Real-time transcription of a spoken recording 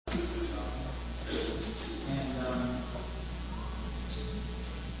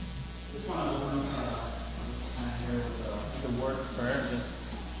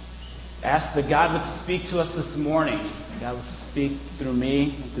ask that God would speak to us this morning. God would speak through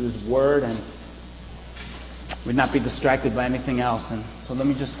me, through His Word, and we'd not be distracted by anything else. And so let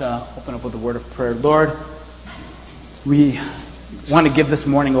me just open up with a word of prayer. Lord, we want to give this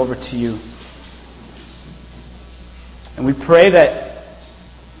morning over to You. And we pray that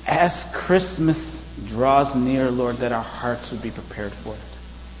as Christmas draws near, Lord, that our hearts would be prepared for it.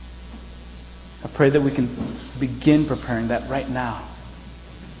 I pray that we can begin preparing that right now.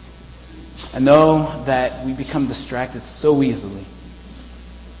 I know that we become distracted so easily.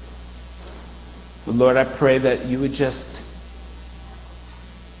 But Lord, I pray that You would just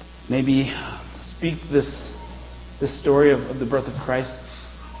maybe speak this story of the birth of Christ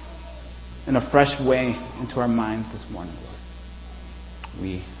in a fresh way into our minds this morning, Lord.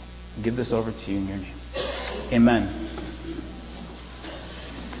 We give this over to You in Your name. Amen.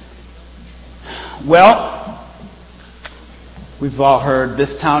 Well, we've all heard this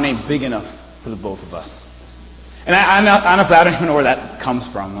town ain't big enough for the both of us. And honestly, I don't even know where that comes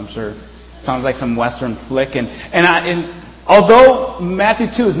from. I'm sure it sounds like some Western flick. And although Matthew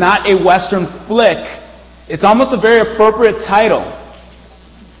 2 is not a Western flick, it's almost a very appropriate title.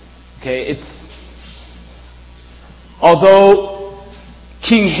 Okay, although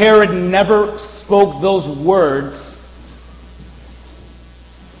King Herod never spoke those words,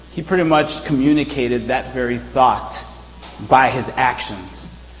 he pretty much communicated that very thought by his actions.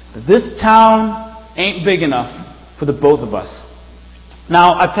 That this town ain't big enough for the both of us.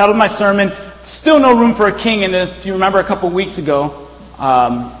 Now, I've titled my sermon, Still No Room for a King, and if you remember a couple weeks ago,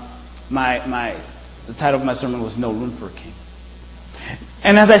 the title of my sermon was No Room for a King.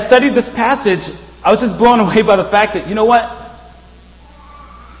 And as I studied this passage, I was just blown away by the fact that, you know what?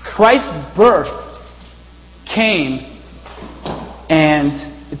 Christ's birth came,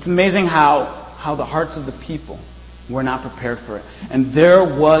 and it's amazing how the hearts of the people were not prepared for it. And there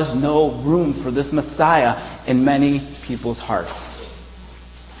was no room for this Messiah in many people's hearts.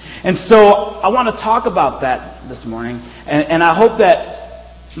 And so I want to talk about that this morning. And I hope that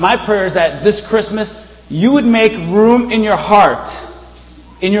my prayer is that this Christmas you would make room in your heart,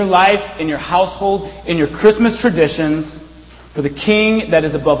 in your life, in your household, in your Christmas traditions for the King that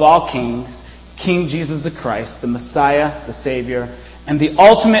is above all kings, King Jesus the Christ, the Messiah, the Savior, and the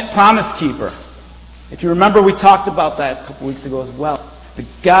ultimate promise keeper. If you remember, we talked about that a couple weeks ago as well. That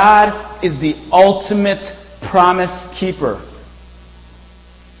God is the ultimate promise keeper.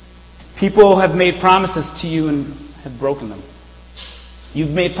 People have made promises to you and have broken them.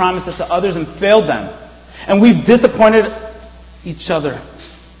 You've made promises to others and failed them. And we've disappointed each other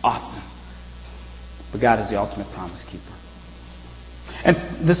often. But God is the ultimate promise keeper. And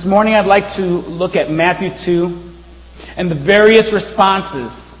this morning I'd like to look at Matthew 2 and the various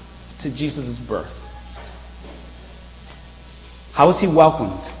responses to Jesus' birth. How was He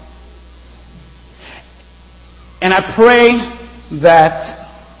welcomed? And I pray that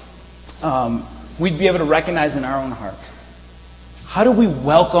we'd be able to recognize in our own heart, how do we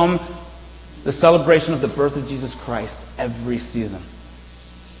welcome the celebration of the birth of Jesus Christ every season?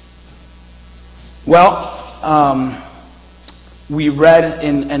 Well, we read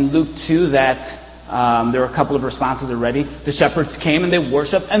in Luke 2 that there were a couple of responses already. The shepherds came and they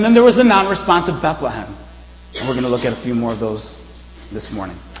worshipped, and then there was the non-responsive Bethlehem. And we're going to look at a few more of those this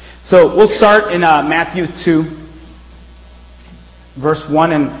morning. So we'll start in Matthew 2, verse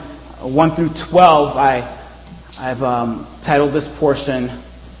 1 and 1 through 12. I've titled this portion,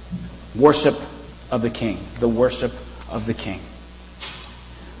 Worship of the King. The Worship of the King.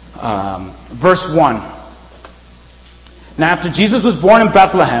 Verse 1. Now after Jesus was born in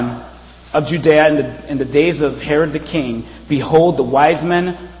Bethlehem of Judea in the days of Herod the king, behold, the wise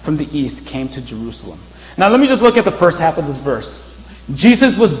men from the east came to Jerusalem. Now let me just look at the first half of this verse.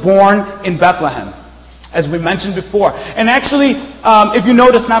 Jesus was born in Bethlehem, as we mentioned before. And actually, if you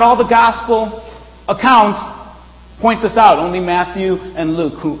notice, not all the gospel accounts point this out. Only Matthew and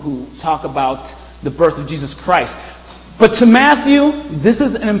Luke who talk about the birth of Jesus Christ. But to Matthew, this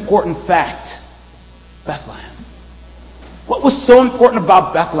is an important fact. Bethlehem. What was so important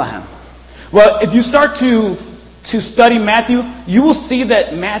about Bethlehem? Well, if you start to study Matthew, you will see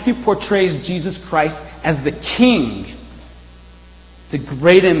that Matthew portrays Jesus Christ as the king. It's a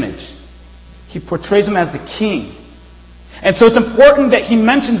great image. He portrays him as the king. And so it's important that he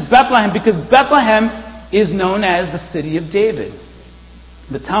mentions Bethlehem because Bethlehem is known as the city of David,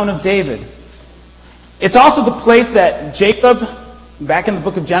 the town of David. It's also the place that Jacob, back in the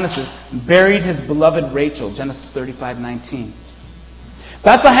book of Genesis, buried his beloved Rachel, Genesis 35:19.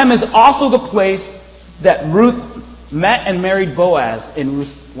 Bethlehem is also the place that Ruth met and married Boaz in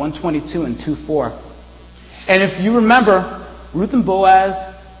Ruth 1:22 and 2:4. And if you remember, Ruth and Boaz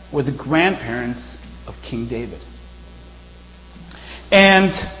were the grandparents of King David.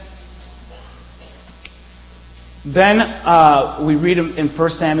 And then we read in 1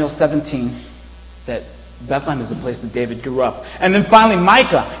 Samuel 17 that Bethlehem is the place that David grew up. And then finally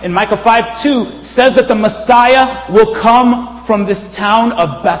Micah, in Micah 5:2, says that the Messiah will come from this town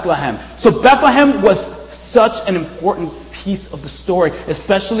of Bethlehem. So Bethlehem was such an important piece of the story,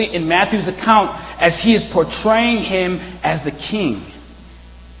 especially in Matthew's account as he is portraying him as the king.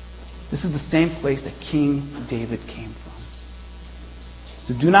 This is the same place that King David came from.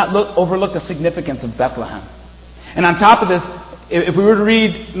 So do not overlook the significance of Bethlehem. And on top of this, if we were to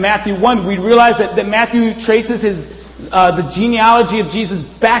read Matthew 1, we'd realize that Matthew traces the genealogy of Jesus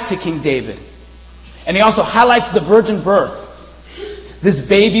back to King David. And he also highlights the virgin birth. This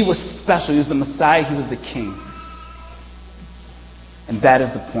baby was special. He was the Messiah. He was the king. And that is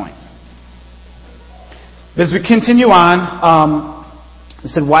the point. But as we continue on, it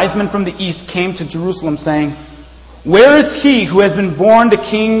said, wise men from the east came to Jerusalem saying, "Where is he who has been born the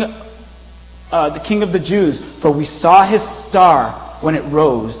king of the Jews? For we saw his star when it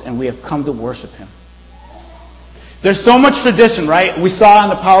rose, and we have come to worship him." There's so much tradition, right? We saw in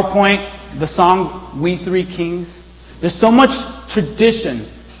the PowerPoint the song, "We Three Kings." There's so much tradition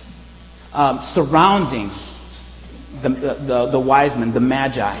surrounding the wise men, the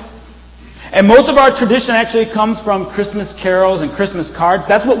Magi. And most of our tradition actually comes from Christmas carols and Christmas cards.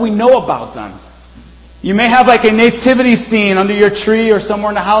 That's what we know about them. You may have like a nativity scene under your tree or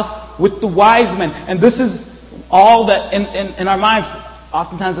somewhere in the house with the wise men. And this is all that, in our minds,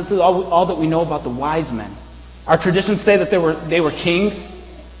 oftentimes this is all that we know about the wise men. Our traditions say that they were kings.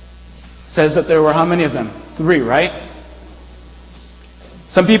 It says that there were how many of them? 3, right?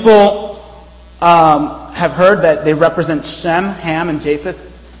 Some people have heard that they represent Shem, Ham, and Japheth,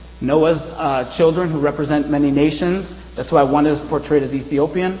 Noah's children who represent many nations. That's why one is portrayed as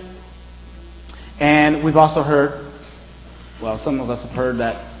Ethiopian. And we've also heard, well, some of us have heard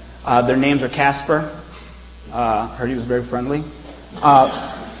that their names are Casper. Heard he was very friendly.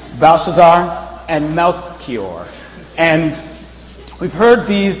 Belshazzar and Melchior. And we've heard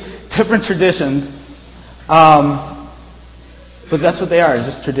these different traditions, but that's what they are, it's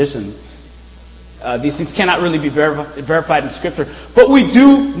just traditions. These things cannot really be verified in Scripture. But we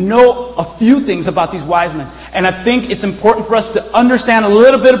do know a few things about these wise men. And I think it's important for us to understand a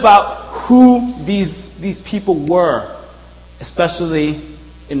little bit about who these people were, especially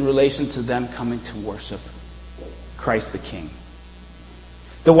in relation to them coming to worship Christ the King.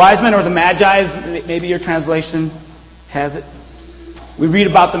 The wise men, or the Magi, maybe your translation has it. We read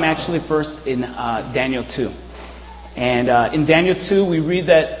about them actually first in Daniel 2. And in Daniel 2, we read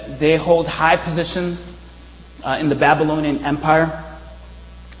that they hold high positions in the Babylonian Empire.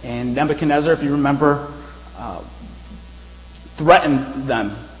 And Nebuchadnezzar, if you remember, threatened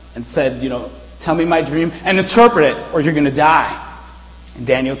them and said, tell me my dream and interpret it or you're going to die. And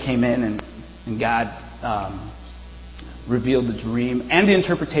Daniel came in and God revealed the dream and the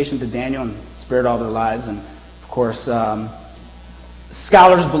interpretation to Daniel and spared all their lives. And of course,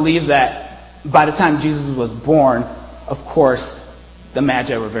 scholars believe that by the time Jesus was born, of course, the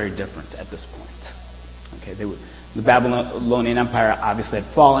Magi were very different at this point. Okay, the Babylonian Empire obviously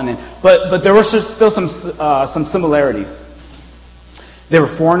had fallen, but there were still some similarities. They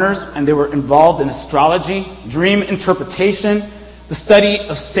were foreigners, and they were involved in astrology, dream interpretation, the study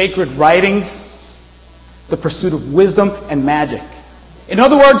of sacred writings, the pursuit of wisdom and magic. In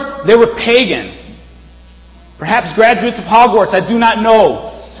other words, they were pagan. Perhaps graduates of Hogwarts, I do not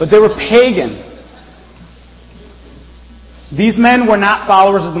know, but they were pagan. These men were not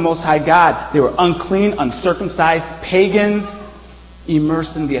followers of the Most High God. They were unclean, uncircumcised pagans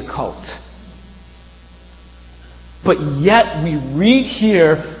immersed in the occult. But yet we read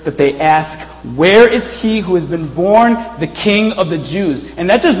here that they ask, "Where is he who has been born the King of the Jews?" And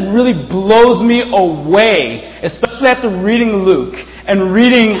that just really blows me away, especially after reading Luke and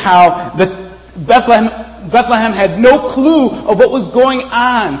reading how Bethlehem had no clue of what was going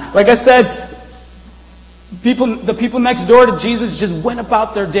on. Like I said, the people next door to Jesus just went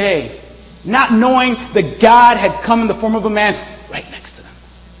about their day, not knowing that God had come in the form of a man right next to them.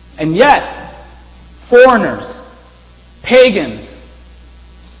 And yet, foreigners, pagans,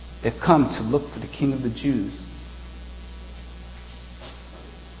 they've come to look for the King of the Jews.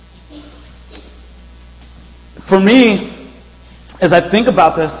 For me, as I think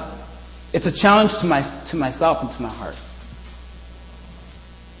about this, it's a challenge to myself and to my heart.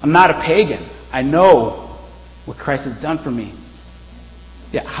 I'm not a pagan. I know what Christ has done for me.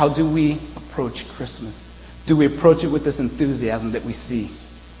 Yet, how do we approach Christmas? Do we approach it with this enthusiasm that we see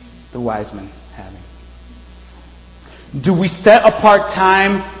the wise men having? Do we set apart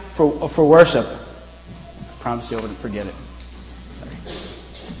time for worship? I promise you I wouldn't forget it. Sorry.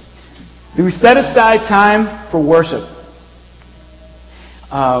 Do we set aside time for worship?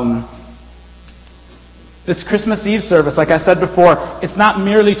 This Christmas Eve service, like I said before, it's not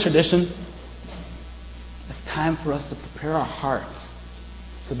merely tradition. It's time for us to prepare our hearts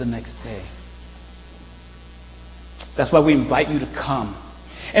for the next day. That's why we invite you to come.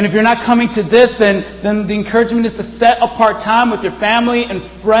 And if you're not coming to this, then the encouragement is to set apart time with your family and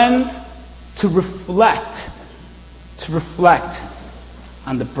friends to reflect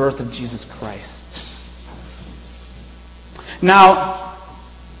on the birth of Jesus Christ. Now,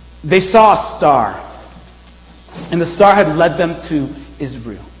 they saw a star, and the star had led them to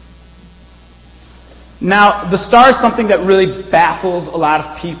Israel. Now, the star is something that really baffles a lot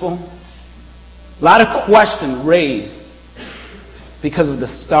of people. A lot of questions raised because of the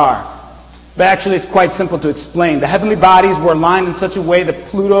star. But actually, it's quite simple to explain. The heavenly bodies were aligned in such a way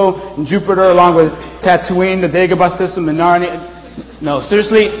that Pluto and Jupiter, along with Tatooine, the Dagobah system, and Narnia... No,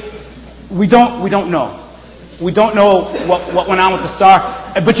 seriously, we don't know. We don't know what went on with the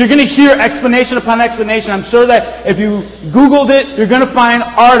star. But you're going to hear explanation upon explanation. I'm sure that if you Googled it, you're going to find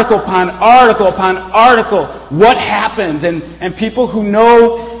article upon article upon article what happened. And people who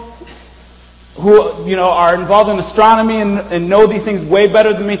know, who are involved in astronomy and know these things way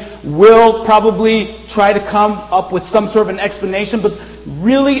better than me will probably try to come up with some sort of an explanation. But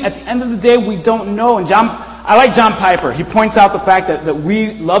really, at the end of the day, we don't know. And I like John Piper. He points out the fact that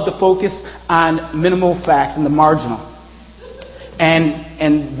we love to focus on minimal facts and the marginal.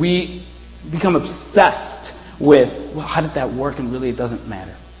 And we become obsessed with, well, how did that work? And really, it doesn't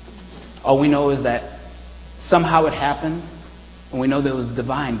matter. All we know is that somehow it happened, and we know that it was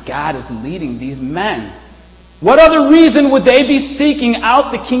divine. God is leading these men. What other reason would they be seeking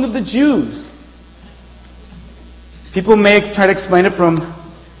out the King of the Jews? People may try to explain it from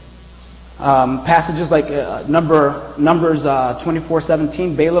passages like Numbers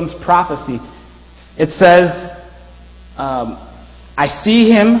 24:17, Balaam's prophecy. It says, I see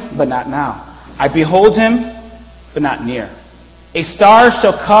him, but not now. I behold him, but not near. A star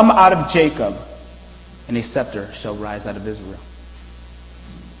shall come out of Jacob, and a scepter shall rise out of Israel.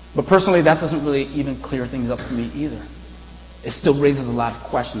 But personally, that doesn't really even clear things up for me either. It still raises a lot of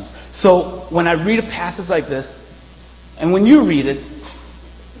questions. So when I read a passage like this, and when you read it,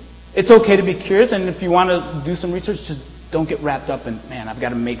 it's okay to be curious, and if you want to do some research, just don't get wrapped up in, man, I've got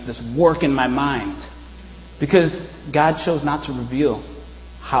to make this work in my mind. Because God chose not to reveal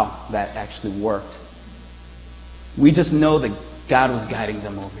how that actually worked. We just know that God was guiding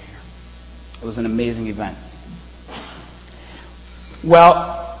them over here. It was an amazing event.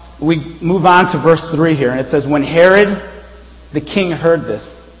 Well, we move on to verse 3 here, and it says, when Herod the king heard this,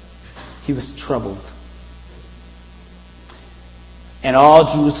 he was troubled, and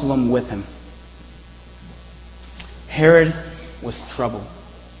all Jerusalem with him. Herod was troubled.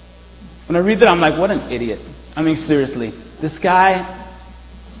 When I read that, I'm like, what an idiot. I mean, seriously, this guy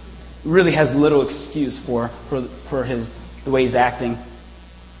really has little excuse for the way he's acting.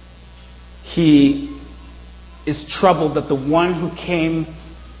 He is troubled that the one who came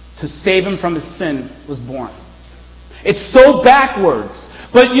to save him from his sin was born. It's so backwards.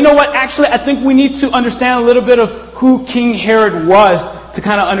 But you know what? Actually, I think we need to understand a little bit of who King Herod was to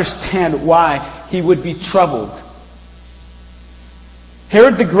kind of understand why he would be troubled.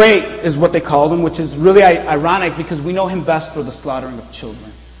 Herod the Great is what they called him, which is really ironic because we know him best for the slaughtering of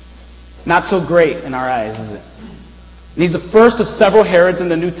children. Not so great in our eyes, is it? And he's the first of several Herods in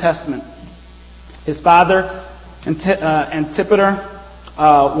the New Testament. His father, Antipater,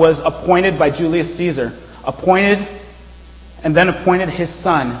 was appointed by Julius Caesar. And then appointed his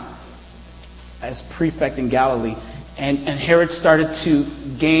son as prefect in Galilee. And Herod started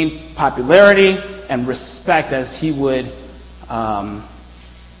to gain popularity and respect as he would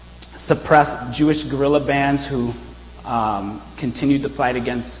suppress Jewish guerrilla bands who continued to fight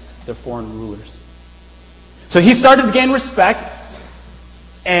against their foreign rulers. So he started to gain respect,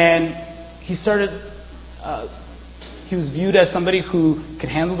 and he was viewed as somebody who could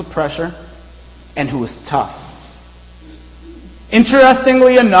handle the pressure and who was tough.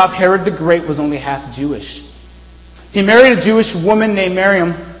 Interestingly enough, Herod the Great was only half Jewish. He married a Jewish woman named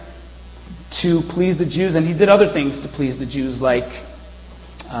Miriam to please the Jews, and he did other things to please the Jews, like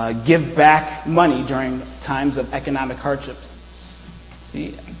give back money during times of economic hardships.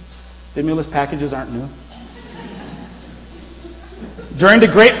 See, stimulus packages aren't new. During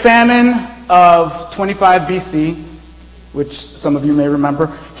the Great Famine of 25 BC, which some of you may remember,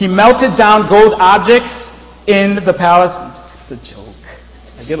 he melted down gold objects in the palace. Just a joke.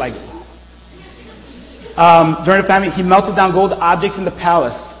 I did like it. During the famine, he melted down gold objects in the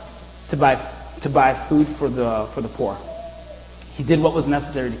palace to buy food for the poor. He did what was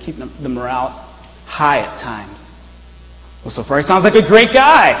necessary to keep the morale high at times. Well, so far he sounds like a great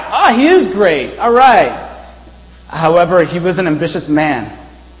guy. He is great. All right. However, he was an ambitious man.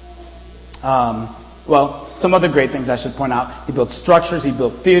 Some other great things I should point out. He built structures, he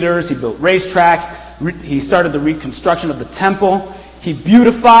built theaters, he built racetracks, he started the reconstruction of the temple, he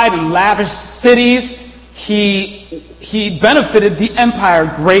beautified and lavished cities, he benefited the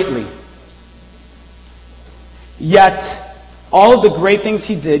empire greatly. Yet, all of the great things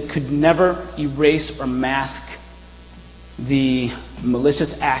he did could never erase or mask the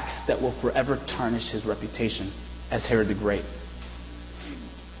malicious acts that will forever tarnish his reputation as Herod the Great.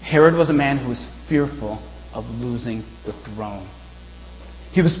 Herod was a man who was fearful of losing the throne.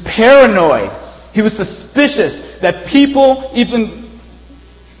 He was paranoid. He was suspicious that people even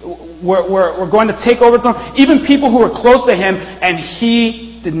were going to take over the throne, even people who were close to him, and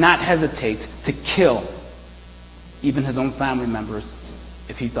he did not hesitate to kill even his own family members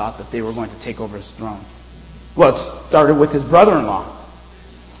if he thought that they were going to take over his throne. Well, it started with his brother-in-law,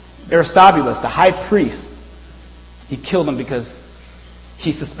 Aristobulus, the high priest. He killed him because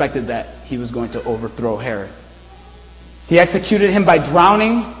he suspected that he was going to overthrow Herod. He executed him by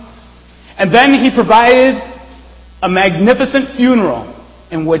drowning, and then he provided a magnificent funeral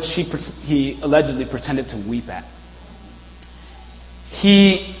in which he allegedly pretended to weep at.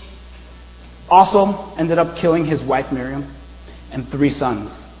 He also ended up killing his wife Miriam and 3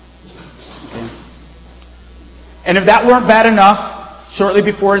 sons. Okay. And if that weren't bad enough, shortly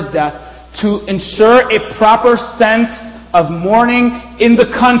before his death, to ensure a proper sense of mourning in the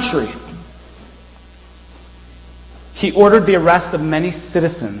country, he ordered the arrest of many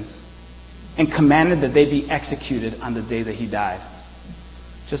citizens and commanded that they be executed on the day that he died,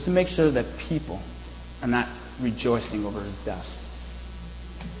 just to make sure that people are not rejoicing over his death.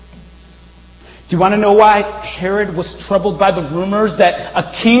 Do you want to know why Herod was troubled by the rumors that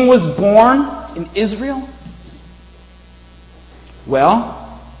a king was born in Israel?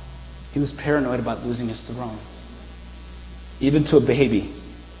 Well, he was paranoid about losing his throne. Even to a baby.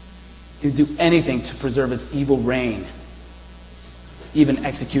 He would do anything to preserve his evil reign. Even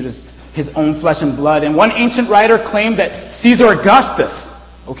execute his own flesh and blood. And one ancient writer claimed that Caesar Augustus,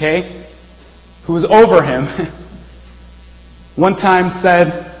 who was over him, one time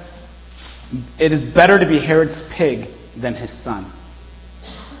said, "It is better to be Herod's pig than his son."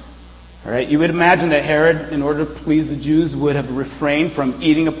 All right, you would imagine that Herod, in order to please the Jews, would have refrained from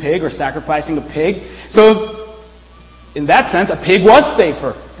eating a pig or sacrificing a pig. So, in that sense, a pig was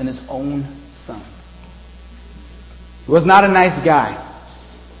safer than his own sons. He was not a nice guy.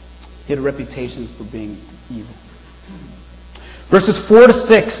 He had a reputation for being evil. Verses 4 to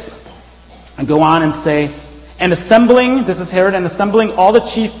 6, I go on and say, "And assembling," this is Herod, "and assembling all the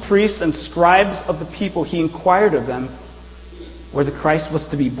chief priests and scribes of the people, he inquired of them where the Christ was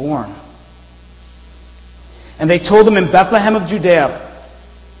to be born. And they told him, in Bethlehem of Judea,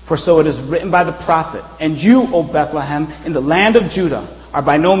 for so it is written by the prophet, and you, O Bethlehem, in the land of Judah, are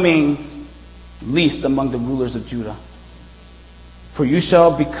by no means least among the rulers of Judah. From you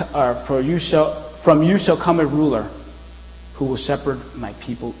shall come a ruler who will shepherd my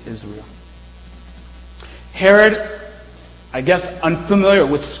people Israel." Herod, I guess unfamiliar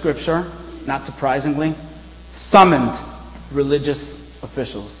with Scripture, not surprisingly, summoned religious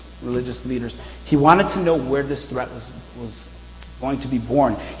officials, religious leaders. He wanted to know where this threat was going to be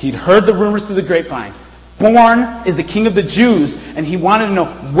born. He'd heard the rumors through the grapevine. Born is the King of the Jews, and he wanted to know,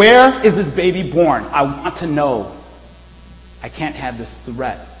 where is this baby born? I want to know. I can't have this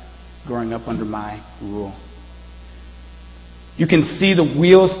threat growing up under my rule. You can see the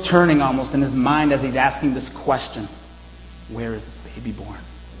wheels turning almost in his mind as he's asking this question. Where is this baby born?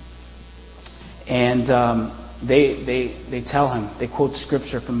 And they tell him, they quote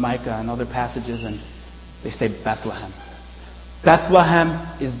Scripture from Micah and other passages, and they say Bethlehem.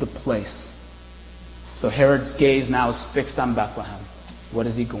 Bethlehem is the place. So Herod's gaze now is fixed on Bethlehem. What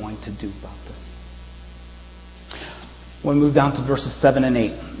is he going to do about this? We'll move down to verses 7 and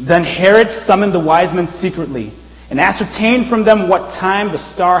 8. "Then Herod summoned the wise men secretly and ascertained from them what time the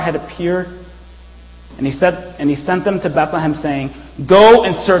star had appeared. And he sent them to Bethlehem, saying, 'Go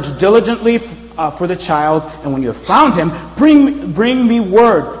and search diligently for the child, and when you have found him, bring me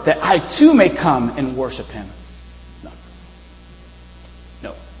word that I too may come and worship him.'"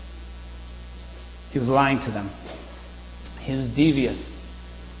 No. He was lying to them. He was devious.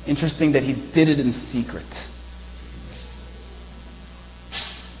 Interesting that he did it in secret.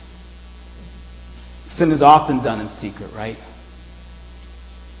 Sin is often done in secret, right?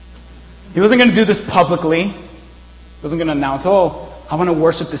 He wasn't going to do this publicly. He wasn't going to announce, "Oh, I want to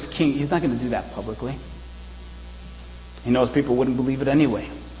worship this king. He's not going to do that publicly. He knows people wouldn't believe it anyway.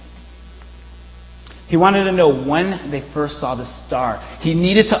 He wanted to know when they first saw the star. He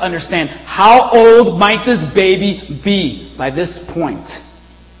needed to understand, how old might this baby be by this point?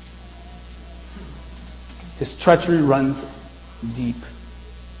 His treachery runs deep.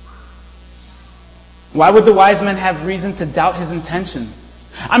 Why would the wise men have reason to doubt his intention?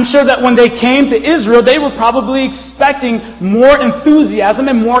 I'm sure that when they came to Israel, they were probably expecting more enthusiasm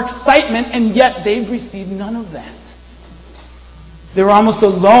and more excitement, and yet they received none of that. They were almost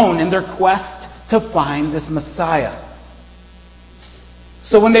alone in their quest to find this Messiah.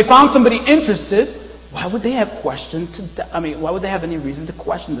 So when they found somebody interested, why would they have why would they have any reason to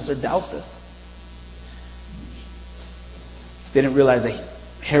question this or doubt this? They didn't realize that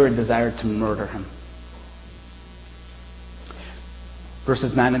Herod desired to murder him.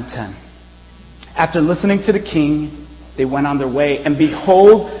 Verses 9 and 10. After listening to the king, they went on their way, and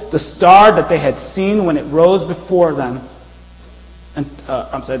behold, the star that they had seen when it rose before them,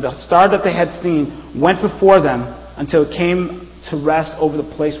 the star that they had seen went before them until it came to rest over the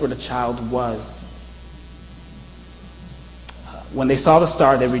place where the child was. When they saw the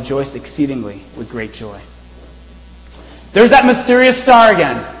star, they rejoiced exceedingly with great joy. There's that mysterious star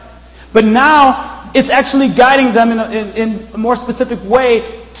again. But now, it's actually guiding them in a more specific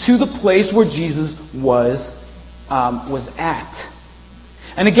way to the place where Jesus was at.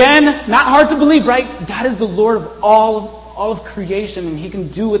 And again, not hard to believe, right? God is the Lord of all of creation, and He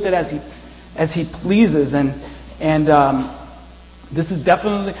can do with it as He pleases. And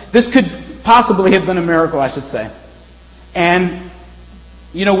this could possibly have been a miracle, I should say. And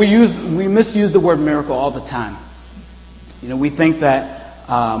we misuse the word miracle all the time. We think that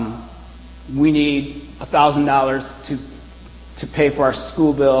we need $1,000 to pay for our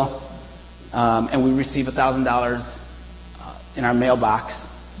school bill, and we receive $1,000 in our mailbox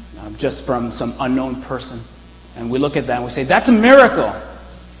just from some unknown person. And we look at that and we say, that's a miracle.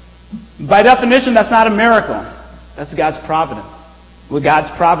 By definition, that's not a miracle. That's God's providence. Well,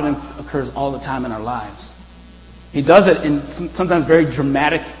 God's providence occurs all the time in our lives. He does it in sometimes very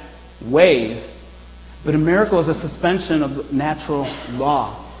dramatic ways. But a miracle is a suspension of natural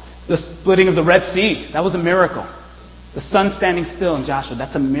law. The splitting of the Red Sea, that was a miracle. The sun standing still in Joshua,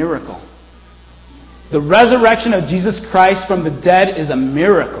 that's a miracle. The resurrection of Jesus Christ from the dead is a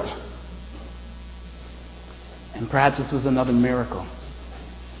miracle. And perhaps this was another miracle.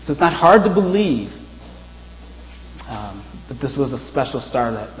 So it's not hard to believe that this was a special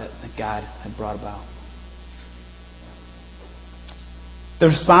star that God had brought about. The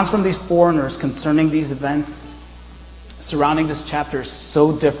response from these foreigners concerning these events surrounding this chapter is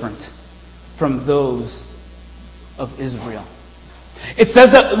so different from those of Israel. It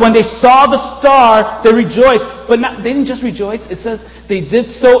says that when they saw the star, they rejoiced. But they didn't just rejoice. It says they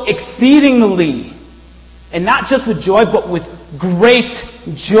did so exceedingly. And not just with joy, but with great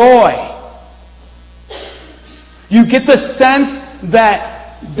joy. You get the sense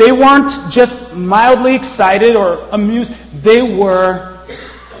that they weren't just mildly excited or amused. They were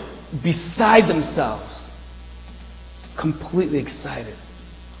beside themselves. Completely excited.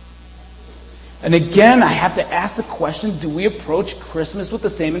 And again, I have to ask the question, do we approach Christmas with the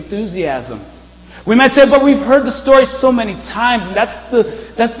same enthusiasm? We might say, but we've heard the story so many times, and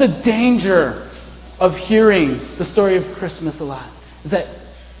that's the danger of hearing the story of Christmas a lot. Is that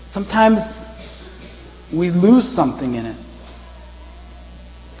sometimes we lose something in it.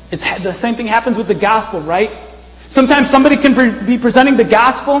 The same thing happens with the gospel, right? Sometimes somebody can be presenting the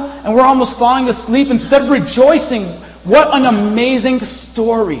gospel and we're almost falling asleep instead of rejoicing. What an amazing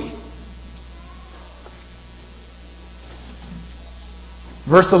story.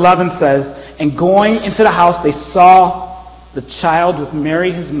 Verse 11 says, and going into the house they saw the child with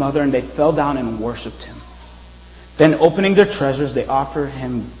Mary his mother, and they fell down and worshipped him. Then opening their treasures, they offered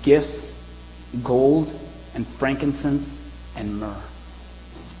him gifts, gold and frankincense and myrrh.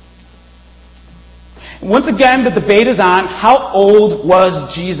 Once again, the debate is on how old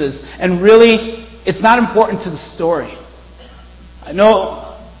was Jesus. And really, it's not important to the story. I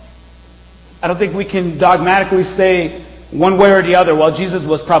don't think we can dogmatically say one way or the other, well, Jesus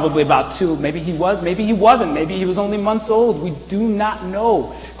was probably about 2. Maybe he was, maybe he wasn't. Maybe he was only months old. We do not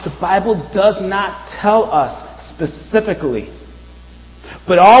know. The Bible does not tell us specifically.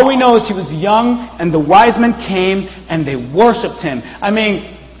 But all we know is he was young, and the wise men came, and they worshipped him.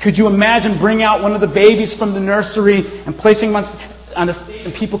 Could you imagine bringing out one of the babies from the nursery and placing him on the stage,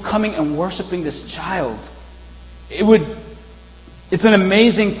 and people coming and worshiping this child? It's an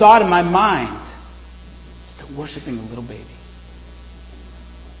amazing thought in my mind. They're worshiping a little baby.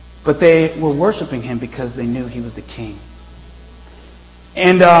 But they were worshiping him because they knew he was the king.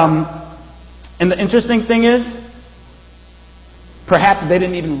 And the interesting thing is, perhaps they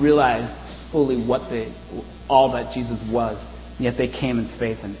didn't even realize fully all that Jesus was, yet they came in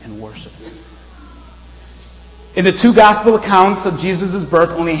faith and worshipped. In the two gospel accounts of Jesus'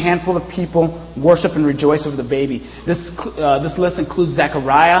 birth, only a handful of people worship and rejoice over the baby. This list includes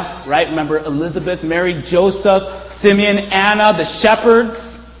Zechariah, right? Remember Elizabeth, Mary, Joseph, Simeon, Anna, the shepherds,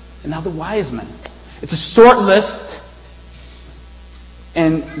 and now the wise men. It's a short list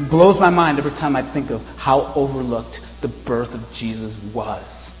and blows my mind every time I think of how overlooked the birth of Jesus was.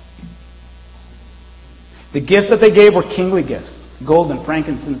 The gifts that they gave were kingly gifts. Gold and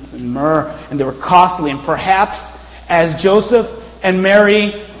frankincense and myrrh, and they were costly. And perhaps as Joseph and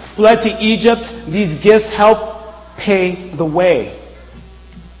Mary fled to Egypt, these gifts helped pay the way.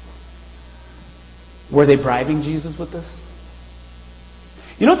 Were they bribing Jesus with this?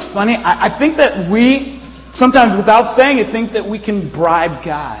 You know what's funny? I think that we, sometimes without saying it, think that we can bribe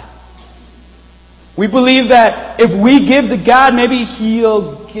God. We believe that if we give to God, maybe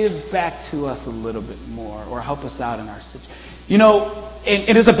He'll give back to us a little bit more or help us out in our situation. You know,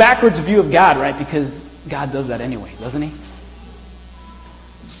 it is a backwards view of God, right? Because God does that anyway, doesn't He?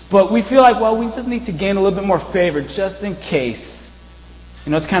 But we feel like, well, we just need to gain a little bit more favor just in case.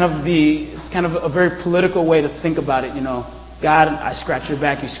 You know, it's kind of a very political way to think about it. You know, God, I scratch your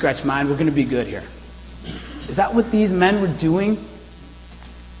back, you scratch mine. We're going to be good here. Is that what these men were doing?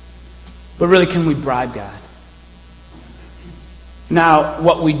 But really, can we bribe God? Now,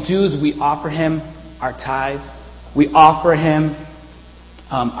 what we do is we offer Him our tithes. We offer Him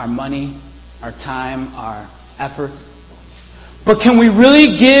our money, our time, our efforts. But can we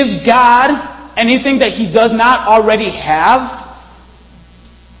really give God anything that He does not already have?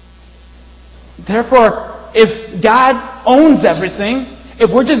 Therefore, if God owns everything, if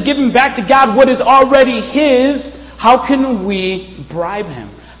we're just giving back to God what is already His, how can we bribe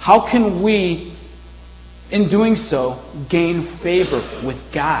Him? How can we, in doing so, gain favor with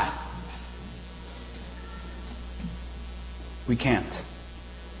God? We can't.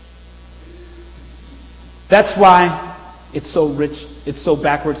 That's why it's so rich, it's so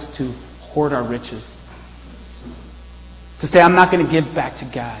backwards to hoard our riches. To say, I'm not going to give back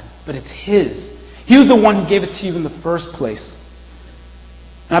to God, but it's His. He was the one who gave it to you in the first place.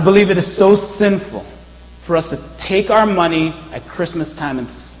 And I believe it is so sinful for us to take our money at Christmas time and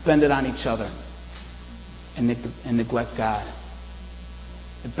spend it on each other and neglect God.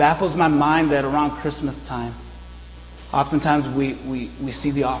 It baffles my mind that around Christmas time, oftentimes we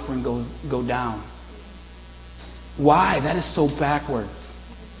see the offering go down. Why? That is so backwards.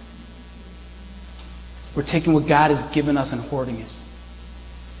 We're taking what God has given us and hoarding it.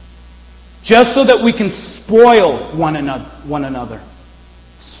 Just so that we can spoil one another.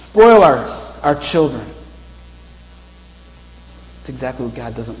 Spoil our children. It's exactly what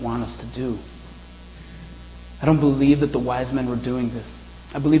God doesn't want us to do. I don't believe that the wise men were doing this.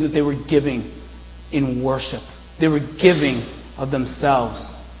 I believe that they were giving in worship. They were giving of themselves.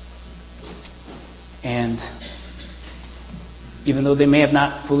 And even though they may have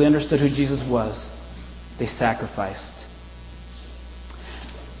not fully understood who Jesus was, they sacrificed.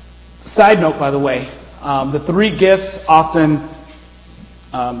 Side note, by the way, the three gifts often,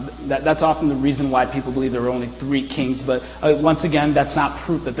 that's often the reason why people believe there were only three kings. But once again, that's not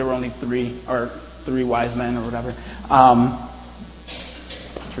proof that there were only three wise men or whatever.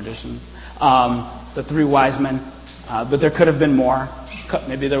 Traditions. The three wise men. But there could have been more.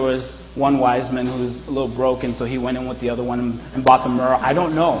 Maybe there was one wise man who was a little broken, so he went in with the other one and bought the myrrh. I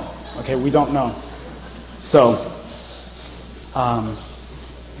don't know. Okay, we don't know. So,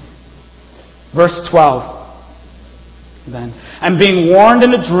 verse 12. Then, and being warned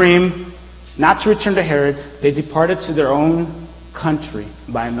in a dream not to return to Herod, they departed to their own country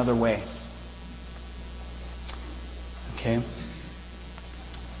by another way. Okay.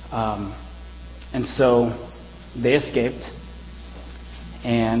 And so they escaped,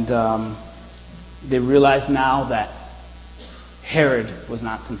 and they realized now that Herod was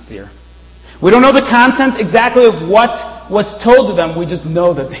not sincere. We don't know the content exactly of what was told to them. We just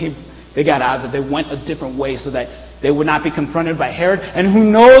know that they got out, that they went a different way so that they would not be confronted by Herod. And who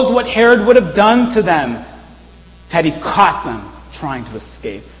knows what Herod would have done to them had he caught them trying to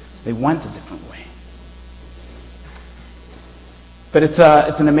escape. So they went a different way. But it's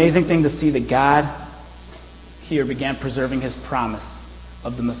an amazing thing to see that God here began preserving His promise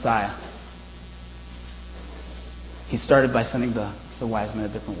of the Messiah. He started by sending the wise men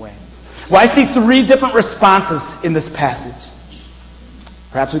a different way. Well, I see three different responses in this passage.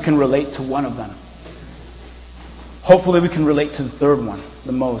 Perhaps we can relate to one of them. Hopefully we can relate to the third one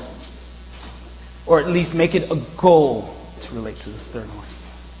the most. Or at least make it a goal to relate to this third one.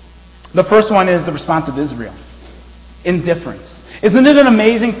 The first one is the response of Israel. Indifference. Isn't it an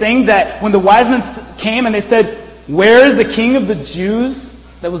amazing thing that when the wise men came and they said, "Where is the King of the Jews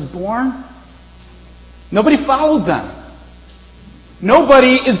that was born?" Nobody followed them.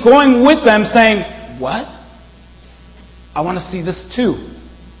 Nobody is going with them saying, "What? I want to see this too.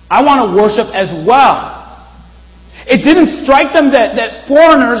 I want to worship as well." It didn't strike them that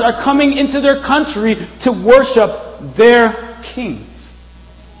foreigners are coming into their country to worship their king.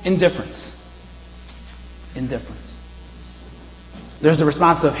 Indifference. Indifference. There's the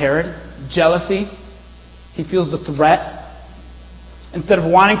response of Herod. Jealousy. He feels the threat. Instead of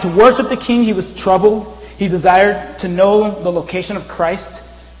wanting to worship the king, he was troubled. He desired to know the location of Christ.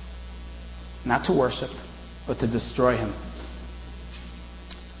 Not to worship, but to destroy him.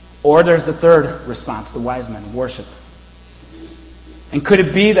 Or there's the third response, the wise men, worship. And could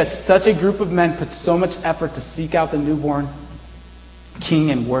it be that such a group of men put so much effort to seek out the newborn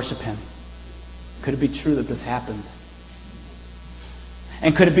king and worship him? Could it be true that this happened?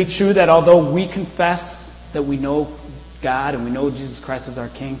 And could it be true that although we confess that we know God and we know Jesus Christ as our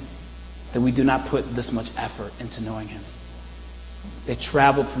king, that we do not put this much effort into knowing him? They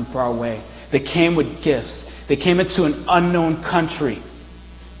traveled from far away. They came with gifts. They came into an unknown country.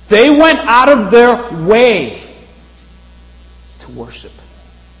 They went out of their way to worship.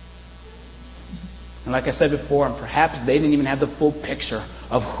 And like I said before, and perhaps they didn't even have the full picture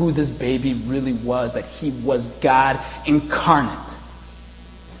of who this baby really was, that he was God incarnate.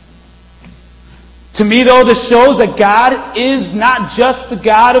 To me, though, this shows that God is not just the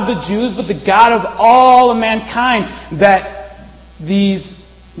God of the Jews, but the God of all of mankind. That these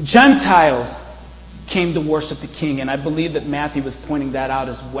Gentiles came to worship the King. And I believe that Matthew was pointing that out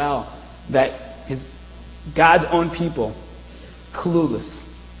as well. That God's own people, clueless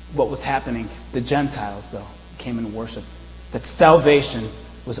what was happening. The Gentiles, though, came and worshiped. That salvation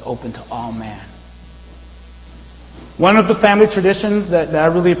was open to all man. One of the family traditions that I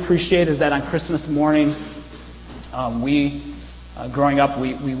really appreciate is that on Christmas morning, growing up,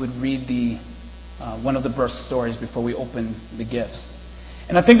 we would read one of the birth stories before we open the gifts.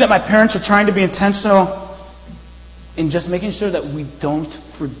 And I think that my parents are trying to be intentional in just making sure that we don't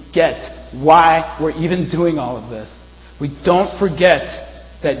forget why we're even doing all of this. We don't forget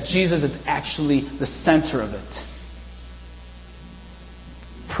that Jesus is actually the center of it.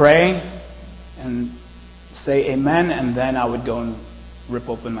 Pray and say amen, and then I would go and rip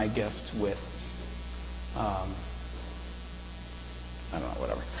open my gift with, I don't know,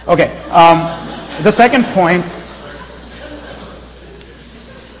 whatever. Okay, the second point.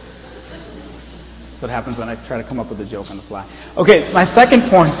 That's what happens when I try to come up with a joke on the fly. Okay, my second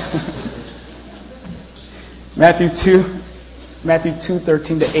point. Matthew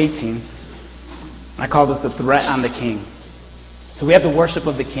 2:13-18. I call this the threat on the king. So we have the worship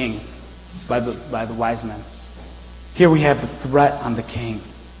of the king by the wise men. Here we have the threat on the king.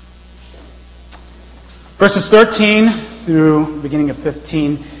 Verses 13 through beginning of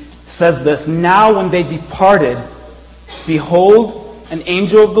 15 says this: "Now when they departed, behold, an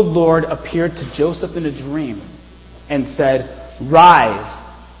angel of the Lord appeared to Joseph in a dream and said, 'Rise,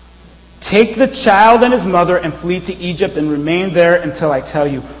 take the child and his mother and flee to Egypt and remain there until I tell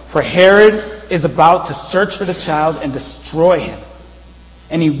you, for Herod is about to search for the child and destroy him.'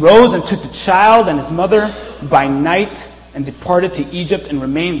 And he rose and took the child and his mother by night and departed to Egypt and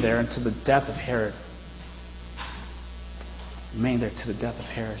remained there until the death of Herod." Remained there to the death of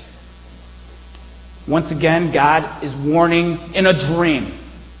Herod. Once again, God is warning in a dream.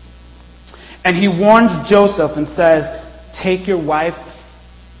 And he warns Joseph and says, "Take your wife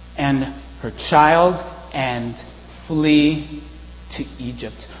and her child and flee to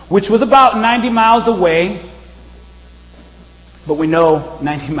Egypt," which was about 90 miles away. But we know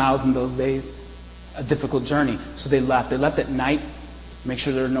 90 miles in those days, a difficult journey. So they left. They left at night, make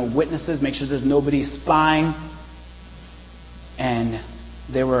sure there are no witnesses, make sure there's nobody spying. And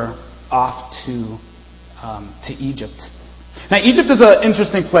they were off to Egypt. Now, Egypt is an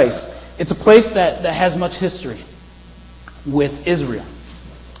interesting place. It's a place that has much history with Israel.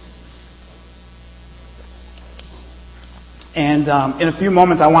 And in a few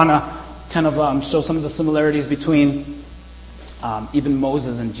moments, I want to kind of show some of the similarities between even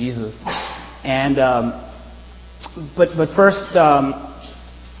Moses and Jesus. And but first,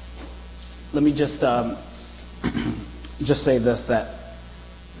 let me just say this, that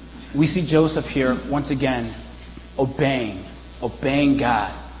we see Joseph here once again obeying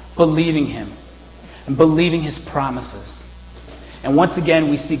God, believing him, and believing his promises. And once again,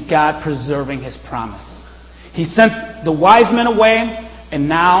 we see God preserving his promise. He sent the wise men away, and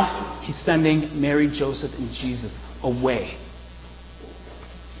now he's sending Mary, Joseph, and Jesus away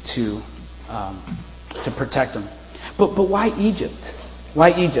to protect them. But why Egypt?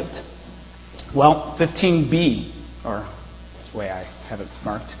 Why Egypt? Well, 15b, or the way I have it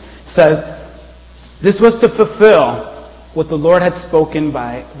marked, says, this was to fulfill what the Lord had spoken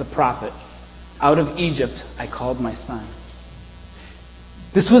by the prophet. Out of Egypt I called my son.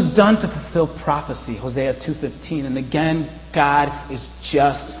 This was done to fulfill prophecy, Hosea 2:15. And again, God is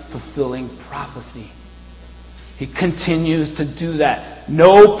just fulfilling prophecy. He continues to do that.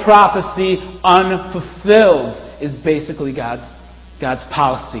 No prophecy unfulfilled is basically God's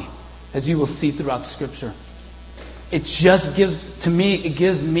policy, as you will see throughout Scripture. It just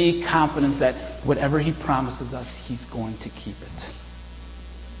gives me confidence that whatever He promises us, He's going to keep it.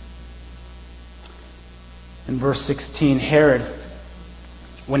 In verse 16, Herod,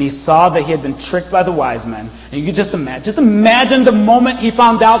 when he saw that he had been tricked by the wise men, and you can just imagine the moment he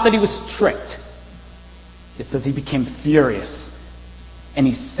found out that he was tricked. It says he became furious, and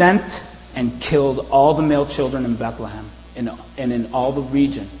he sent and killed all the male children in Bethlehem and in all the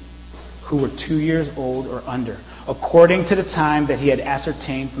region who were 2 years old or under, according to the time that he had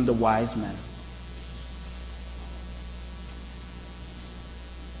ascertained from the wise men.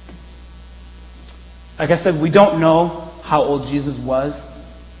 Like I said, we don't know how old Jesus was.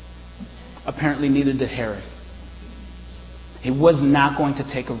 Apparently neither did Herod. He was not going to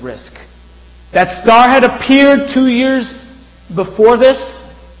take a risk. That star had appeared 2 years before this,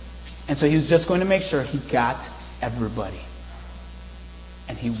 and so he was just going to make sure he got everybody.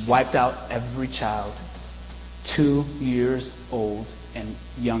 And he wiped out every child 2 years old and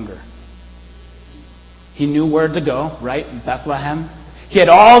younger. He knew where to go, right? In Bethlehem. He had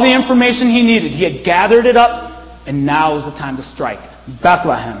all the information he needed. He had gathered it up, and now is the time to strike.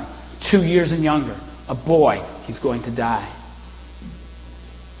 Bethlehem, 2 years and younger. A boy, he's going to die.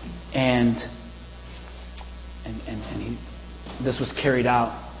 And this was carried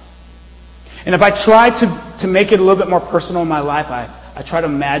out. And if I try to make it a little bit more personal in my life, I try to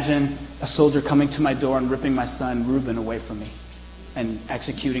imagine a soldier coming to my door and ripping my son Reuben away from me and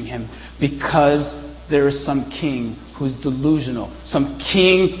executing him because there is some king who's delusional, some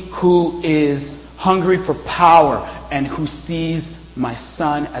king who is hungry for power and who sees my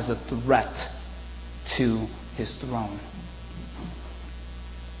son as a threat to his throne.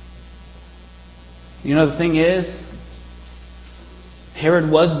 You know, the thing is,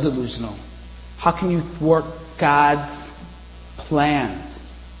 Herod was delusional. How can you thwart God's plans?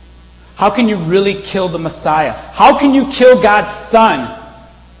 How can you really kill the Messiah? How can you kill God's Son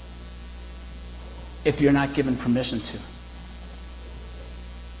if you're not given permission to?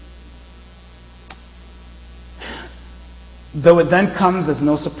 Though it then comes as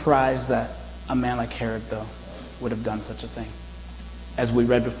no surprise that a man like Herod, though, would have done such a thing, as we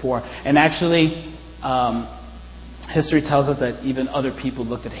read before. And actually, history tells us that even other people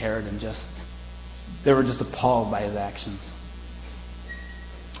looked at Herod and they were just appalled by his actions.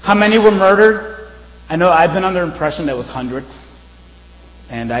 How many were murdered? I know I've been under the impression that it was hundreds.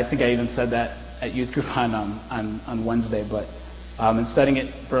 And I think I even said that at youth group on Wednesday. But in studying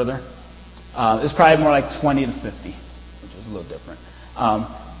it further, it's probably more like 20 to 50, which is a little different.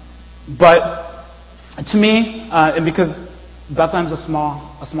 But to me, and because Bethlehem's a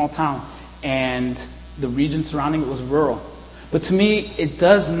small town, and the region surrounding it was rural. But to me, it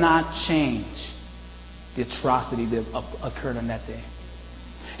does not change the atrocity that occurred on that day.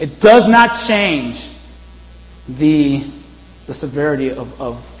 It does not change the severity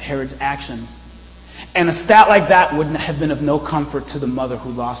of Herod's actions. And a stat like that would have been of no comfort to the mother who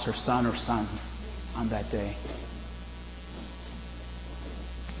lost her son or sons on that day.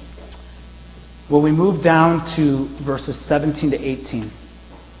 Well, we move down to verses 17 to 18.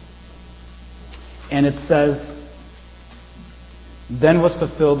 And it says, "Then was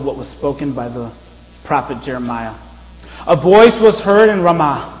fulfilled what was spoken by the prophet Jeremiah. A voice was heard in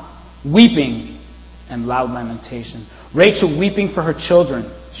Ramah, weeping and loud lamentation. Rachel weeping for her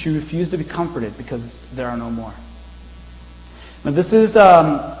children. She refused to be comforted because there are no more." Now this is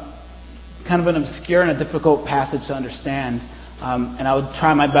kind of an obscure and a difficult passage to understand. And I would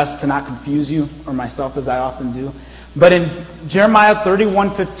try my best to not confuse you or myself, as I often do. But in Jeremiah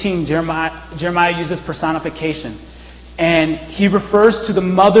 31:15, Jeremiah uses personification. And he refers to the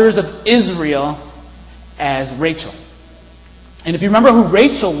mothers of Israel as Rachel. And if you remember who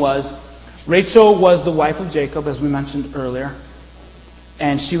Rachel was the wife of Jacob, as we mentioned earlier.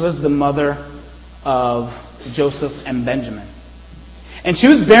 And she was the mother of Joseph and Benjamin. And she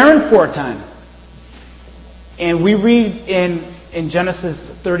was barren for a time. And we read in Genesis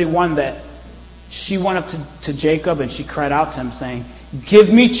 31 that she went up to Jacob and she cried out to him saying, "Give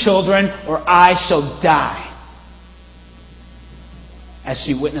me children or I shall die." as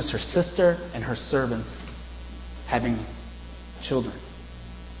she witnessed her sister and her servants having children.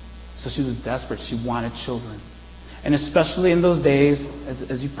 So she was desperate. She wanted children. And especially in those days,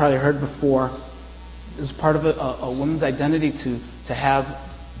 as you've probably heard before, it was part of a woman's identity to have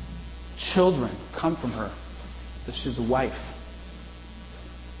children come from her, that she was a wife.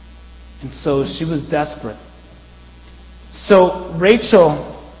 And so she was desperate. So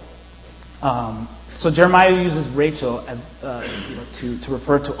Jeremiah uses Rachel as to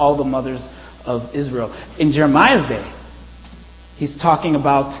refer to all the mothers of Israel. In Jeremiah's day, he's talking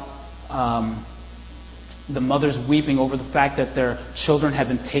about the mothers weeping over the fact that their children had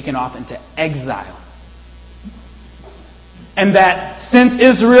been taken off into exile. And that since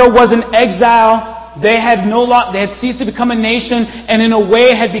Israel was in exile, they had ceased to become a nation, and in a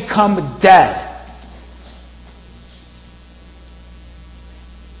way had become dead.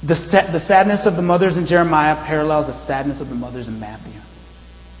 The sadness of the mothers in Jeremiah parallels the sadness of the mothers in Matthew.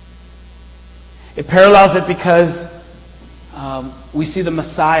 It parallels it because we see the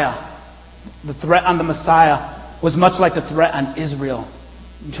Messiah. The threat on the Messiah was much like the threat on Israel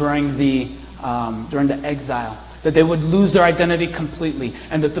during the exile. That they would lose their identity completely.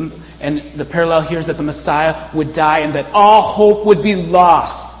 And the parallel here is that the Messiah would die and that all hope would be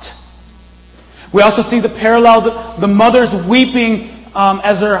lost. We also see the parallel, the mothers weeping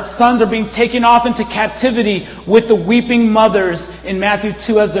as their sons are being taken off into captivity, with the weeping mothers in Matthew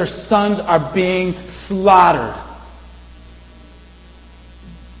 2 as their sons are being slaughtered.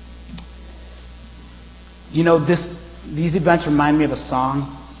 You know, these events remind me of a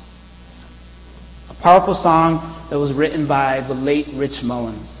song. A powerful song that was written by the late Rich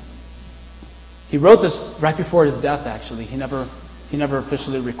Mullins. He wrote this right before his death, actually. He never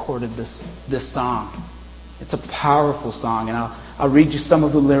officially recorded this song. It's a powerful song, and I'll read you some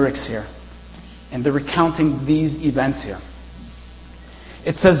of the lyrics here. And they're recounting these events here.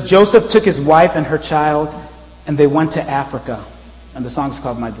 It says, Joseph took his wife and her child, and they went to Africa. And the song's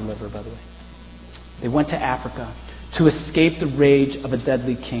called My Deliverer, by the way. They went to Africa to escape the rage of a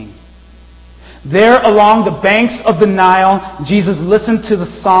deadly king. There along the banks of the Nile, Jesus listened to the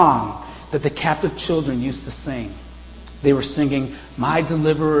song that the captive children used to sing. They were singing, My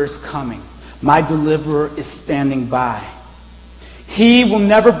deliverer is coming. My deliverer is standing by. He will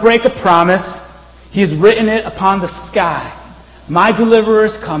never break a promise. He has written it upon the sky. My deliverer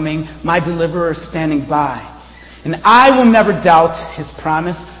is coming. My deliverer is standing by. And I will never doubt his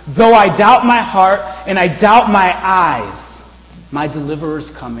promise, though I doubt my heart and I doubt my eyes. My deliverer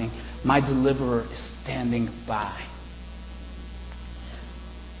is coming. My deliverer is standing by.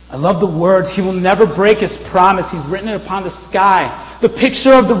 I love the words. He will never break his promise. He's written it upon the sky. The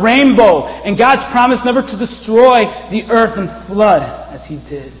picture of the rainbow and God's promise never to destroy the earth and flood as he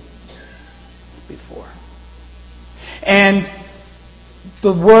did before. And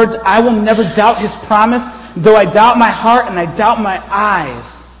the words, I will never doubt his promise, though I doubt my heart and I doubt my eyes.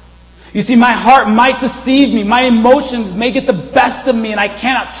 You see, my heart might deceive me. My emotions may get the best of me and I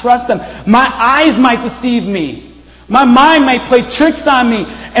cannot trust them. My eyes might deceive me. My mind might play tricks on me.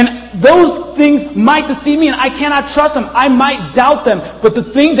 And those things might deceive me and I cannot trust them. I might doubt them. But the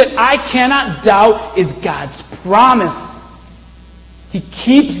thing that I cannot doubt is God's promise. He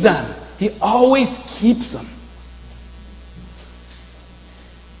keeps them. He always keeps them.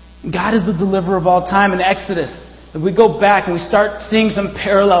 God is the deliverer of all time. In Exodus, if we go back and we start seeing some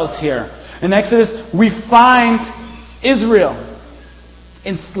parallels here. In Exodus, we find Israel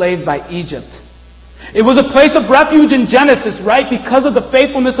enslaved by Egypt. It was a place of refuge in Genesis, right? Because of the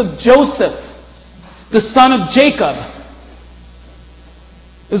faithfulness of Joseph, the son of Jacob.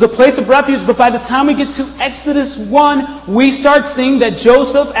 It was a place of refuge, but by the time we get to Exodus 1, we start seeing that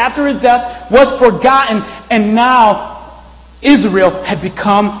Joseph, after his death, was forgotten, and now Israel had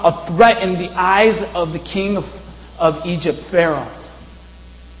become a threat in the eyes of the king of Egypt, Pharaoh.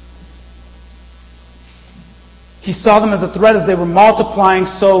 He saw them as a threat as they were multiplying,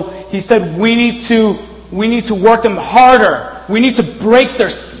 so he said, we need to work them harder. We need to break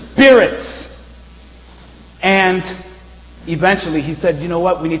their spirits. And eventually he said, you know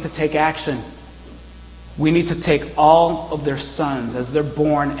what? We need to take action. We need to take all of their sons as they're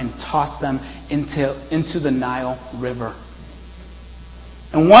born and toss them into the Nile River.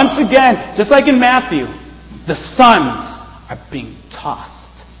 And once again, just like in Matthew, the sons are being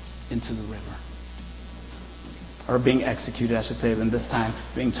tossed into the river. Or being executed, I should say, and this time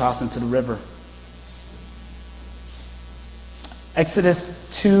being tossed into the river. Exodus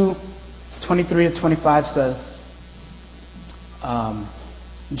 2:23-25 says,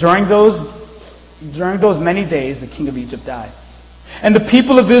 during those many days, the king of Egypt died. And the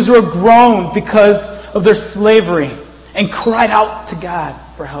people of Israel groaned because of their slavery. and cried out to God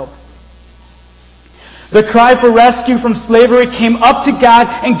for help. The cry for rescue from slavery came up to God,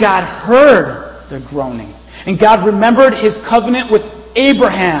 and God heard their groaning. And God remembered His covenant with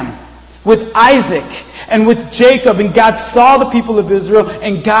Abraham, with Isaac, and with Jacob. And God saw the people of Israel,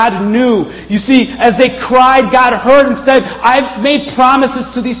 and God knew. You see, as they cried, God heard and said, I've made promises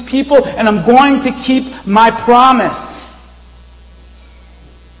to these people, and I'm going to keep my promise.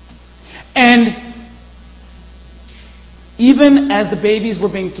 And even as the babies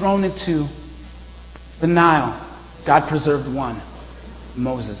were being thrown into the Nile, God preserved one,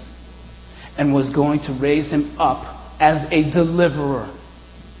 Moses, and was going to raise him up as a deliverer.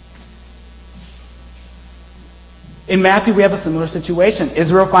 In Matthew, we have a similar situation.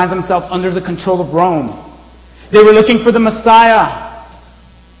 Israel finds himself under the control of Rome. They were looking for the Messiah,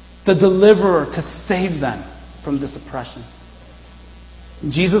 the deliverer, to save them from this oppression.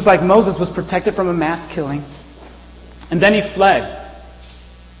 Jesus, like Moses, was protected from a mass killing, and then he fled.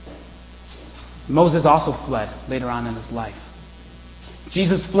 Moses also fled later on in his life.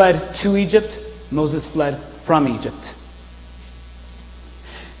 Jesus fled to Egypt. Moses fled from Egypt.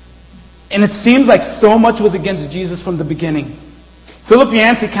 And it seems like so much was against Jesus from the beginning. Philip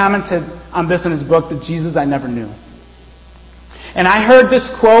Yancey commented on this in his book, The Jesus I Never Knew. And I heard this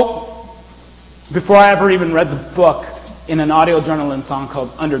quote before I ever even read the book in an audio journaling song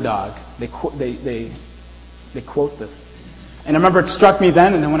called Underdog. They quote this. And I remember it struck me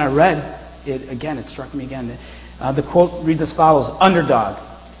then, and then when I read it again, it struck me again. The quote reads as follows: Underdog.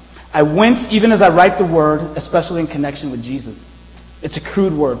 I wince even as I write the word, especially in connection with Jesus. It's a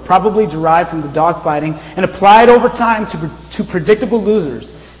crude word, probably derived from the dogfighting and applied over time to predictable losers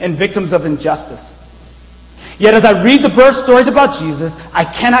and victims of injustice. Yet as I read the birth stories about Jesus, I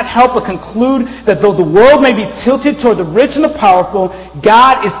cannot help but conclude that though the world may be tilted toward the rich and the powerful,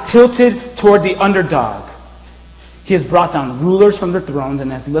 God is tilted toward the underdog. He has brought down rulers from their thrones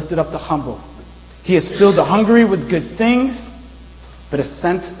and has lifted up the humble. He has filled the hungry with good things, but has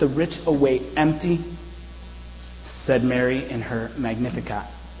sent the rich away empty, said Mary in her Magnificat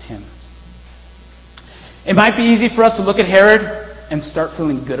hymn. It might be easy for us to look at Herod and start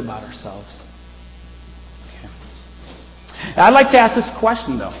feeling good about ourselves. Okay. I'd like to ask this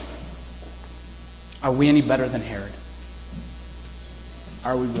question, though. Are we any better than Herod?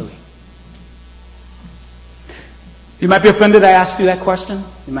 Are we really? You might be offended I asked you that question.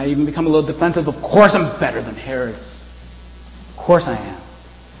 You might even become a little defensive. Of course I'm better than Herod. Of course I am.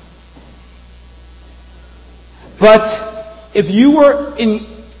 But if you were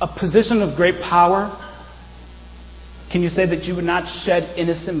in a position of great power, can you say that you would not shed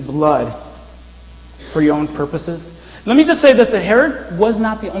innocent blood for your own purposes? Let me just say this, that Herod was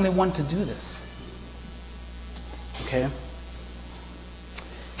not the only one to do this. Okay?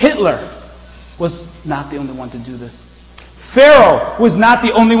 Hitler was not the only one to do this. Pharaoh was not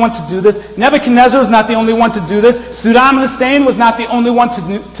the only one to do this. Nebuchadnezzar was not the only one to do this. Saddam Hussein was not the only one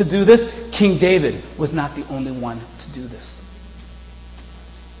to do this. King David was not the only one to do this.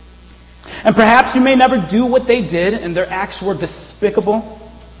 And perhaps you may never do what they did, and their acts were despicable.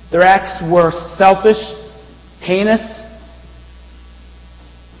 Their acts were selfish, heinous.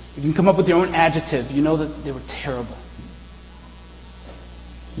 You can come up with your own adjective. You know that they were terrible.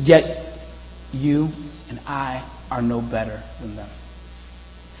 Yet, you and I are no better than them.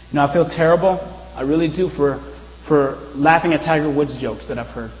 You know, I feel terrible. I really do for laughing at Tiger Woods jokes that I've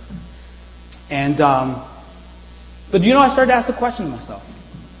heard. And but you know, I started to ask the question to myself: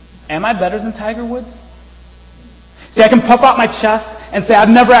 am I better than Tiger Woods? See, I can puff out my chest and say I've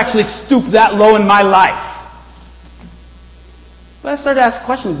never actually stooped that low in my life. But I started to ask the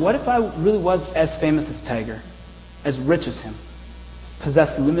question: what if I really was as famous as Tiger, as rich as him,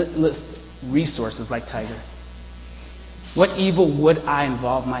 possessed limitless resources like Tiger? What evil would I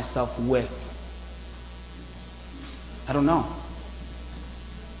involve myself with? I don't know.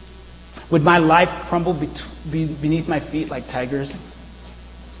 Would my life crumble beneath my feet like Tiger's?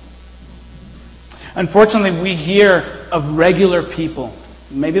 Unfortunately, we hear of regular people,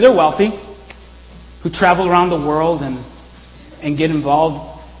 maybe they're wealthy, who travel around the world and get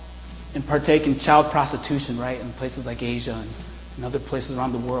involved and partake in child prostitution, right, in places like Asia and other places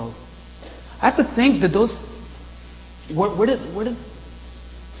around the world. I have to think that those... Where did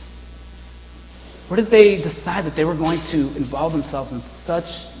they decide that they were going to involve themselves in such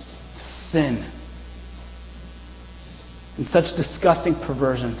sin, in such disgusting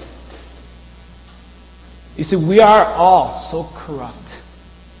perversion? You see, we are all so corrupt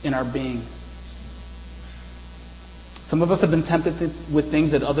in our being. Some of us have been tempted with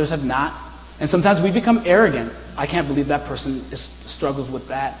things that others have not, and sometimes we become arrogant. I can't believe that person struggles with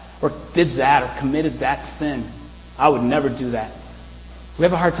that, or did that, or committed that sin. I would never do that. We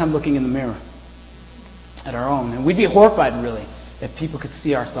have a hard time looking in the mirror at our own. And we'd be horrified, really, if people could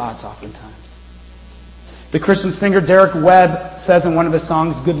see our thoughts oftentimes. The Christian singer Derek Webb says in one of his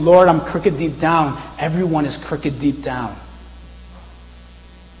songs, "Good Lord, I'm crooked deep down. Everyone is crooked deep down."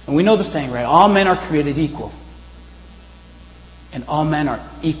 And we know the saying, right? All men are created equal. And all men are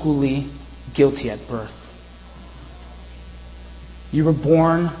equally guilty at birth. You were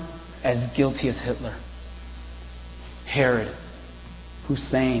born as guilty as Hitler, Herod,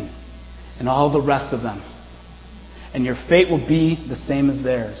 Hussein, and all the rest of them. And your fate will be the same as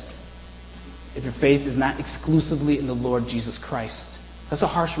theirs if your faith is not exclusively in the Lord Jesus Christ. That's a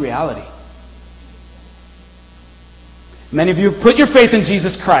harsh reality. Many of you have put your faith in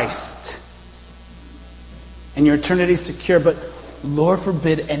Jesus Christ, and your eternity is secure, but Lord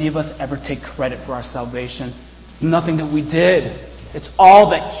forbid any of us ever take credit for our salvation. It's nothing that we did. It's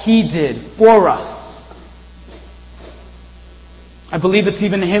all that He did for us. I believe it's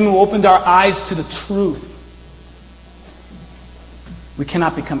even Him who opened our eyes to the truth. We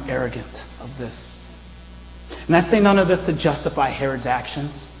cannot become arrogant of this. And I say none of this to justify Herod's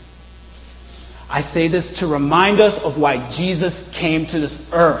actions. I say this to remind us of why Jesus came to this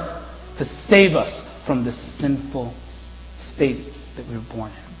earth, to save us from this sinful state that we were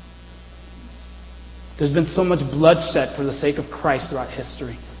born in. There's been so much bloodshed for the sake of Christ throughout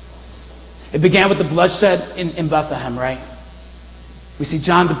history. It began with the bloodshed in Bethlehem, right? We see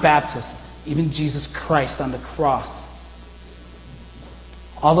John the Baptist, even Jesus Christ on the cross.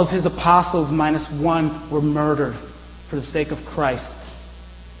 All of His apostles, minus one, were murdered for the sake of Christ.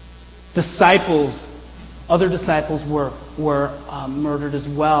 Other disciples were murdered as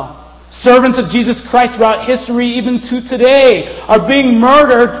well. Servants of Jesus Christ throughout history, even to today, are being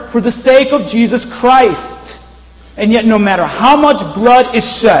murdered for the sake of Jesus Christ. And yet, no matter how much blood is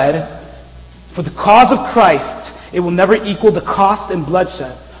shed for the cause of Christ, it will never equal the cost and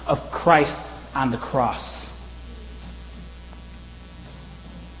bloodshed of Christ on the cross.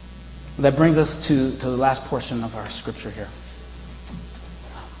 That brings us to the last portion of our scripture here.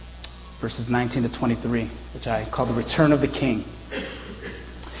 Verses 19 to 23, which I call the return of the king.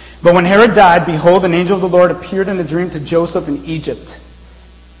 But when Herod died, behold, an angel of the Lord appeared in a dream to Joseph in Egypt.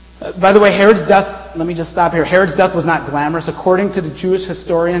 By the way, Herod's death, let me just stop here. Herod's death was not glamorous. According to the Jewish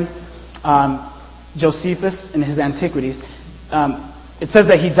historian Josephus in his Antiquities, it says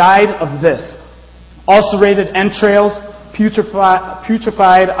that he died of this: ulcerated entrails,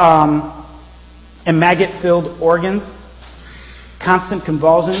 putrefied and maggot-filled organs, constant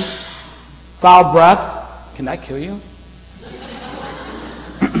convulsions, foul breath. Can that kill you?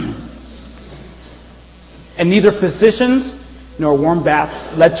 And neither physicians nor warm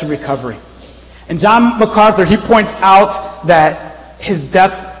baths led to recovery. And John MacArthur, he points out that his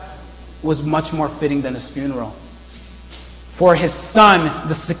death was much more fitting than his funeral. For his son,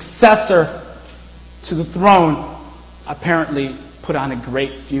 the successor to the throne, apparently put on a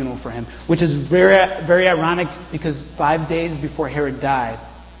great funeral for him, which is very, very ironic because 5 days before Herod died,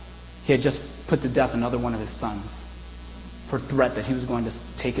 he had just put to death another one of his sons for threat that he was going to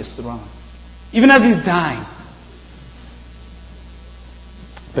take his throne, even as he's dying.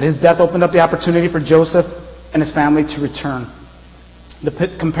 But his death opened up the opportunity for Joseph and his family to return. The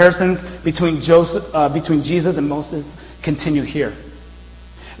comparisons between Jesus and Moses continue here.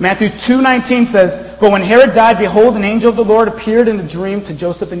 Matthew 2:19 says, "But when Herod died, behold, an angel of the Lord appeared in a dream to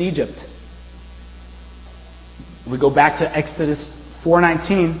Joseph in Egypt." We go back to Exodus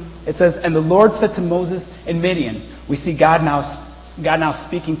 4:19. It says, "And the Lord said to Moses in Midian." We see God now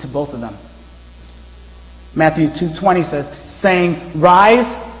speaking to both of them. Matthew 2:20 says, saying, "Rise,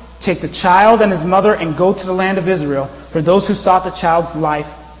 take the child and his mother and go to the land of Israel, for those who sought the child's life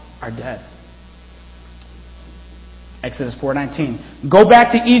are dead." Exodus 4:19. "Go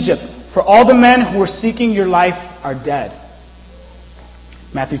back to Egypt, for all the men who were seeking your life are dead."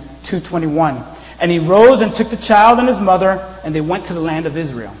 Matthew 2:21. "And he rose and took the child and his mother, and they went to the land of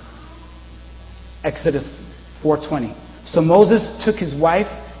Israel." Exodus 4:20. "So Moses took his wife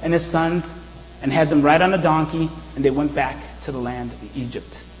and his sons and had them ride on a donkey, and they went back to the land of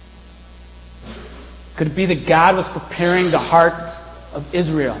Egypt." Could it be that God was preparing the hearts of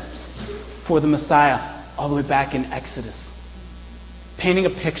Israel for the Messiah all the way back in Exodus, painting a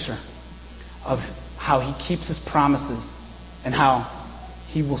picture of how He keeps His promises and how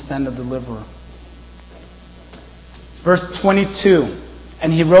He will send a deliverer? Verse 22,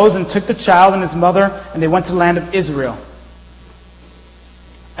 "And he rose and took the child and his mother, and they went to the land of Israel.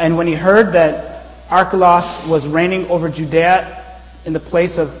 And when he heard that Archelaus was reigning over Judea in the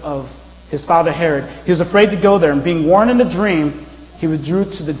place of his father Herod, he was afraid to go there, and being warned in a dream, he withdrew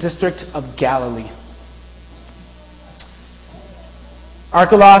to the district of Galilee."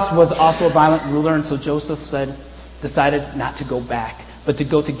 Archelaus was also a violent ruler, and so Joseph decided not to go back, but to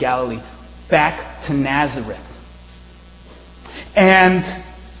go to Galilee, back to Nazareth. And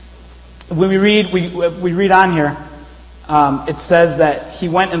when we read on here, it says that he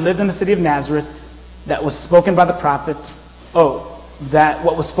went and lived in the city of Nazareth, that was spoken by the prophets. That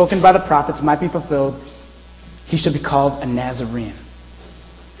what was spoken by the prophets might be fulfilled. He should be called a Nazarene.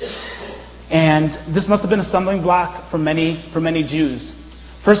 And this must have been a stumbling block for many Jews.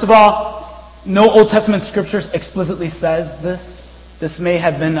 First of all, no Old Testament scriptures explicitly says this. This may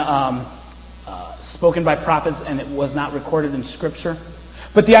have been spoken by prophets, and it was not recorded in Scripture.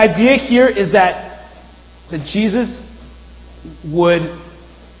 But the idea here is that Jesus would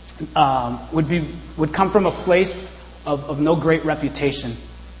come from a place of no great reputation.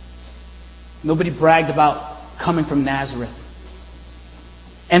 Nobody bragged about coming from Nazareth.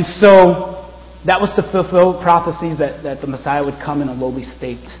 And so that was to fulfill prophecies that the Messiah would come in a lowly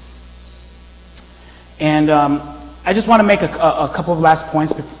state. And I just want to make a couple of last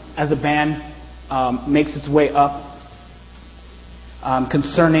points as the band makes its way up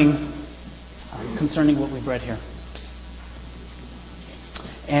concerning what we've read here.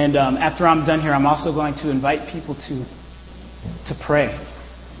 And after I'm done here, I'm also going to invite people to pray.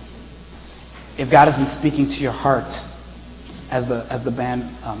 If God has been speaking to your heart as the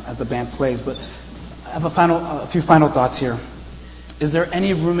band plays, but I have a few final thoughts here. Is there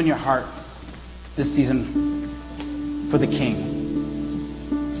any room in your heart this season for the King?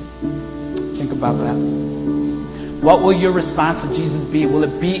 Think about that. What will your response to Jesus be? Will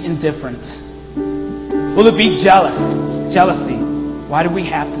it be indifferent? Will it be jealousy? Why do we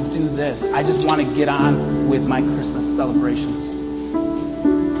have to do this? I just want to get on with my Christmas celebrations.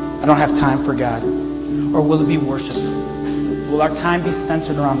 I don't have time for God. Or will it be worship? Will our time be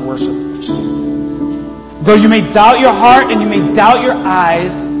centered around worship? Though you may doubt your heart and you may doubt your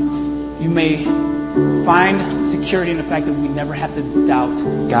eyes, you may find security in the fact that we never have to doubt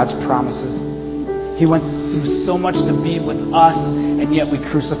God's promises. He went through so much to be with us, and yet we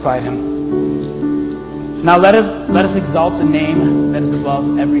crucified Him. Now let us exalt the name that is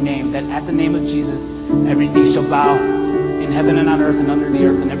above every name, that at the name of Jesus, every knee shall bow in heaven and on earth and under the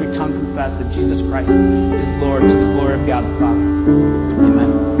earth, and every tongue confess that Jesus Christ is Lord, to the glory of God the Father.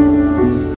 Amen.